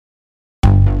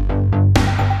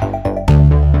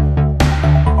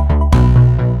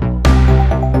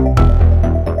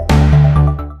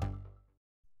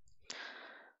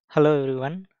Hello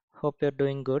everyone, hope you're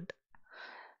doing good.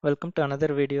 Welcome to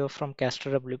another video from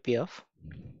Caster WPF.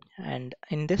 And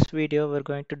in this video, we're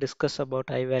going to discuss about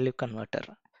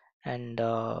IValueConverter. And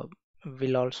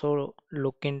we'll also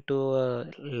look into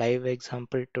a live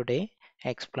example today,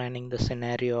 explaining the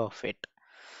scenario of it.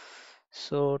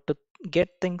 So to get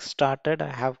things started,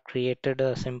 I have created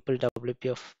a simple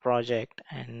WPF project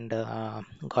and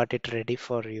got it ready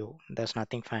for you. There's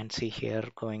nothing fancy here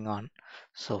going on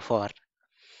so far.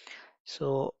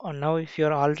 So now if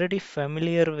you're already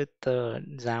familiar with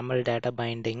XAML data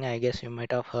binding, I guess you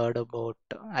might have heard about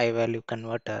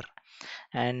IValueConverter.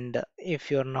 And if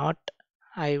you're not,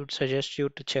 I would suggest you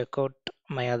to check out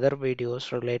my other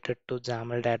videos related to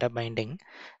XAML data binding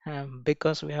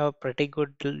because we have a pretty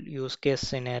good use case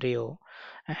scenario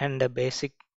and the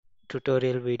basic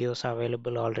tutorial videos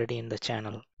available already in the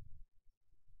channel.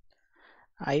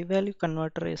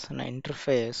 IValueConverter is an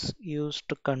interface used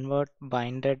to convert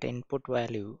binded input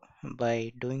value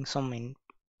by doing some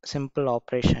simple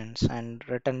operations and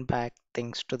return back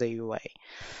things to the UI.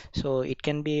 So it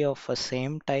can be of a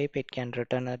same type, it can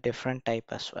return a different type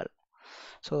as well.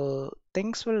 So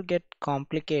things will get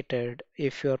complicated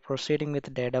if you're proceeding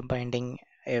with data binding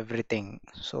everything.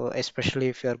 So especially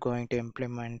if you're going to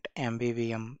implement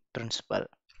MVVM principle.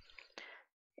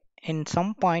 In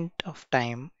some point of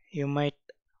time, you might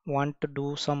want to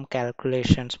do some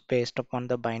calculations based upon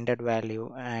the binded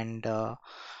value and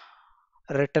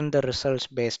return the results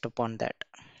based upon that.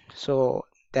 So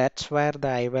that's where the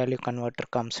iValue converter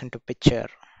comes into picture.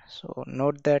 So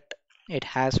note that it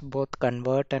has both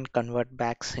convert and convert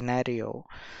back scenario.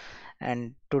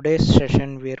 And today's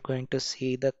session we are going to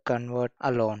see the convert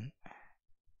alone.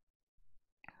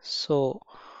 So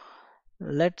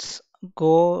let's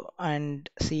go and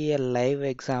see a live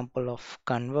example of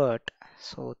convert.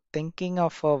 So thinking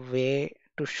of a way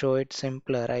to show it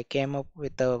simpler, I came up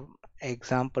with a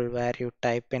example where you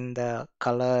type in the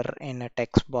color in a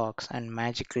text box and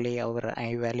magically our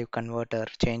iValue converter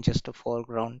changes the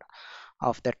foreground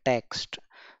of the text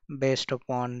based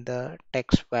upon the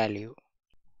text value.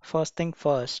 First thing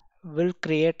first, we'll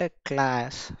create a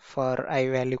class for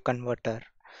iValue converter.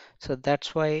 So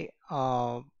that's why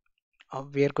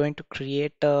we are going to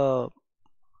create a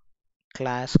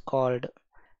class called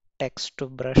text to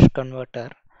brush converter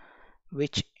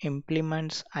which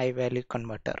implements iValue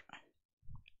converter.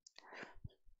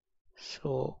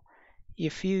 So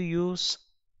if you use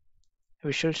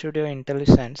Visual Studio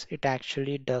IntelliSense, it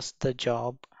actually does the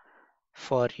job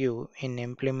for you in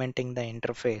implementing the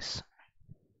interface.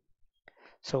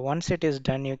 So once it is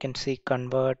done, you can see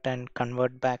convert and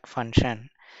convert back function.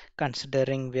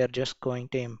 Considering we are just going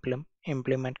to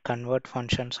implement convert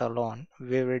functions alone,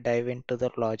 we will dive into the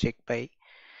logic by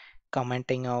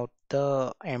commenting out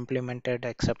the implemented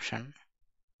exception.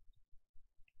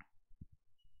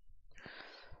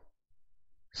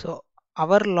 So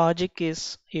our logic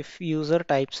is if user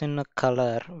types in a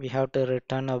color, we have to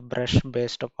return a brush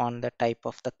based upon the type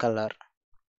of the color.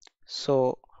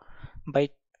 So by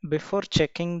before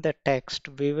checking the text,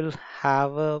 we will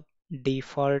have a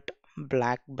default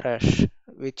black brush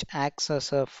which acts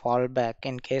as a fallback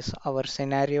in case our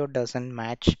scenario doesn't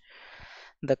match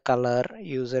the color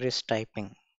user is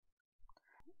typing.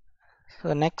 So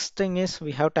the next thing is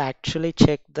we have to actually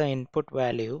check the input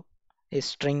value is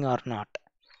string or not.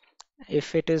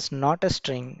 If it is not a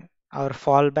string, our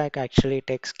fallback actually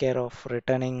takes care of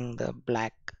returning the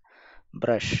black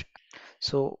brush.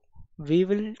 So we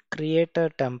will create a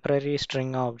temporary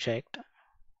string object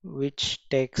which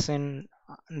takes in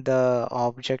the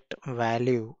object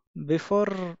value.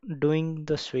 Before doing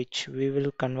the switch, we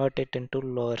will convert it into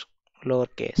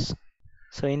lowercase.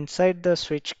 So inside the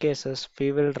switch cases,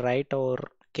 we will write our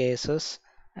cases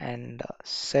and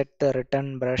set the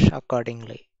return brush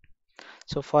accordingly.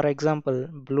 So for example,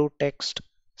 blue text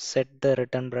set the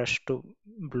return brush to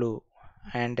blue,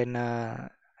 and in a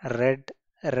red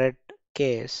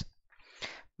case,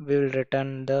 we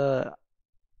will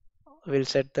we'll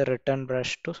set the return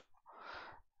brush to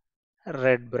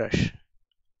red brush.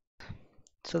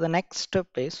 So the next step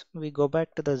is we go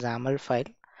back to the XAML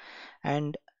file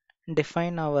and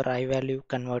define our iValue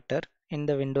converter in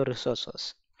the window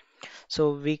resources.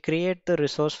 So we create the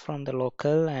resource from the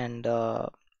local and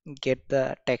get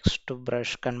the text to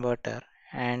brush converter,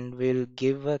 and we'll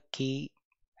give a key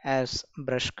as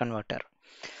brush converter.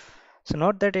 So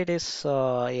note that it is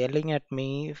yelling at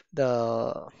me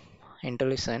the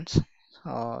IntelliSense.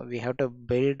 We have to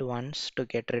build once to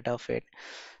get rid of it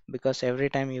because every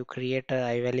time you create a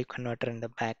iValue converter in the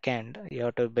backend, you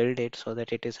have to build it so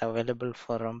that it is available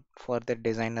for the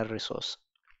designer resource.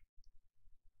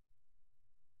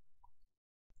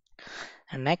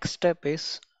 And next step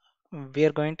is we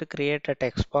are going to create a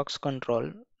text box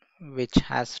control which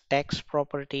has text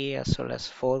property as well as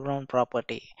foreground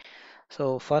property.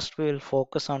 So first we will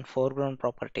focus on foreground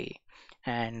property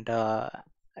and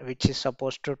which is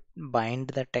supposed to bind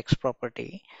the text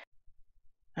property,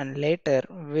 and later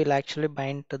we'll actually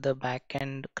bind to the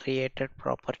backend created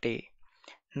property.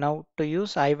 Now to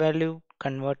use iValue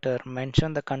converter,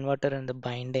 mention the converter in the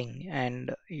binding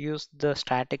and use the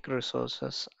static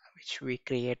resources which we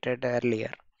created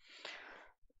earlier.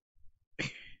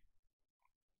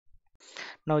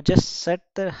 Now just set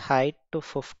the height to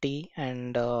 50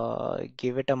 and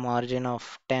give it a margin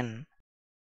of 10.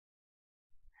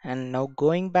 And now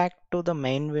going back to the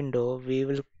main window, we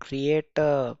will create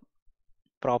a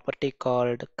property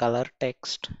called color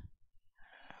text,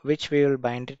 which we will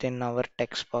bind it in our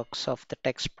text box of the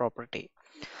text property.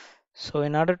 So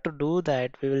in order to do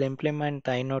that, we will implement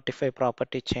the iNotify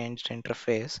property changed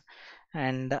interface.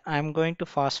 And I'm going to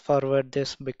fast forward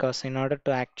this because in order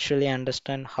to actually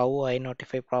understand how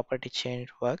iNotify property change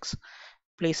works,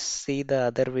 please see the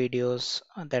other videos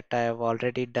that I have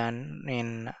already done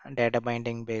in data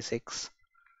binding basics.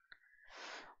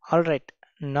 Alright,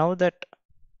 now that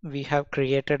we have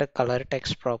created a color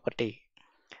text property,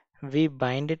 we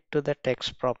bind it to the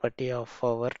text property of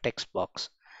our text box,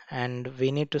 and we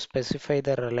need to specify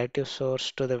the relative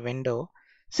source to the window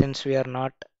since we are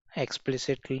not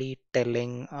explicitly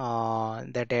telling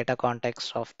the data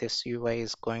context of this UI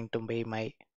is going to be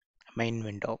my main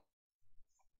window.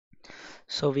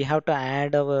 So we have to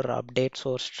add our update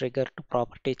source trigger to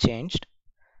property changed.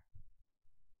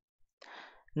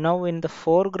 Now in the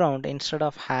foreground, instead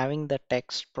of having the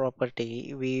text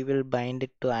property, we will bind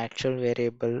it to actual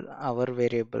variable, our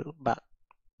variable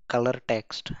color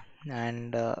text,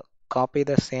 and copy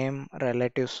the same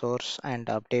relative source and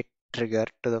update trigger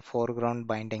to the foreground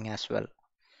binding as well.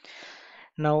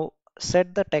 Now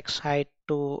set the text height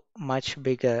to much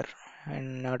bigger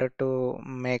in order to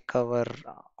make our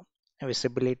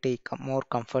visibility more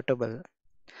comfortable.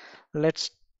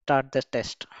 Let's start the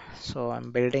test. So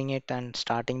I'm building it and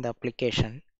starting the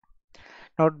application.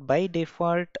 Now by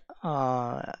default,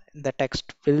 the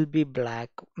text will be black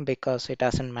because it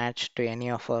doesn't match to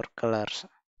any of our colors.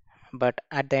 But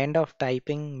at the end of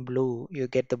typing blue, you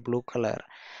get the blue color,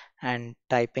 and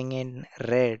typing in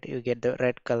red, you get the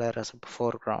red color as a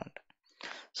foreground.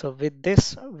 So with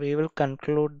this, we will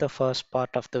conclude the first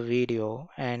part of the video.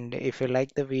 And if you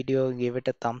like the video, give it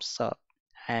a thumbs up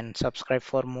and subscribe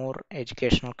for more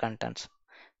educational contents.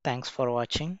 Thanks for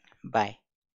watching. Bye.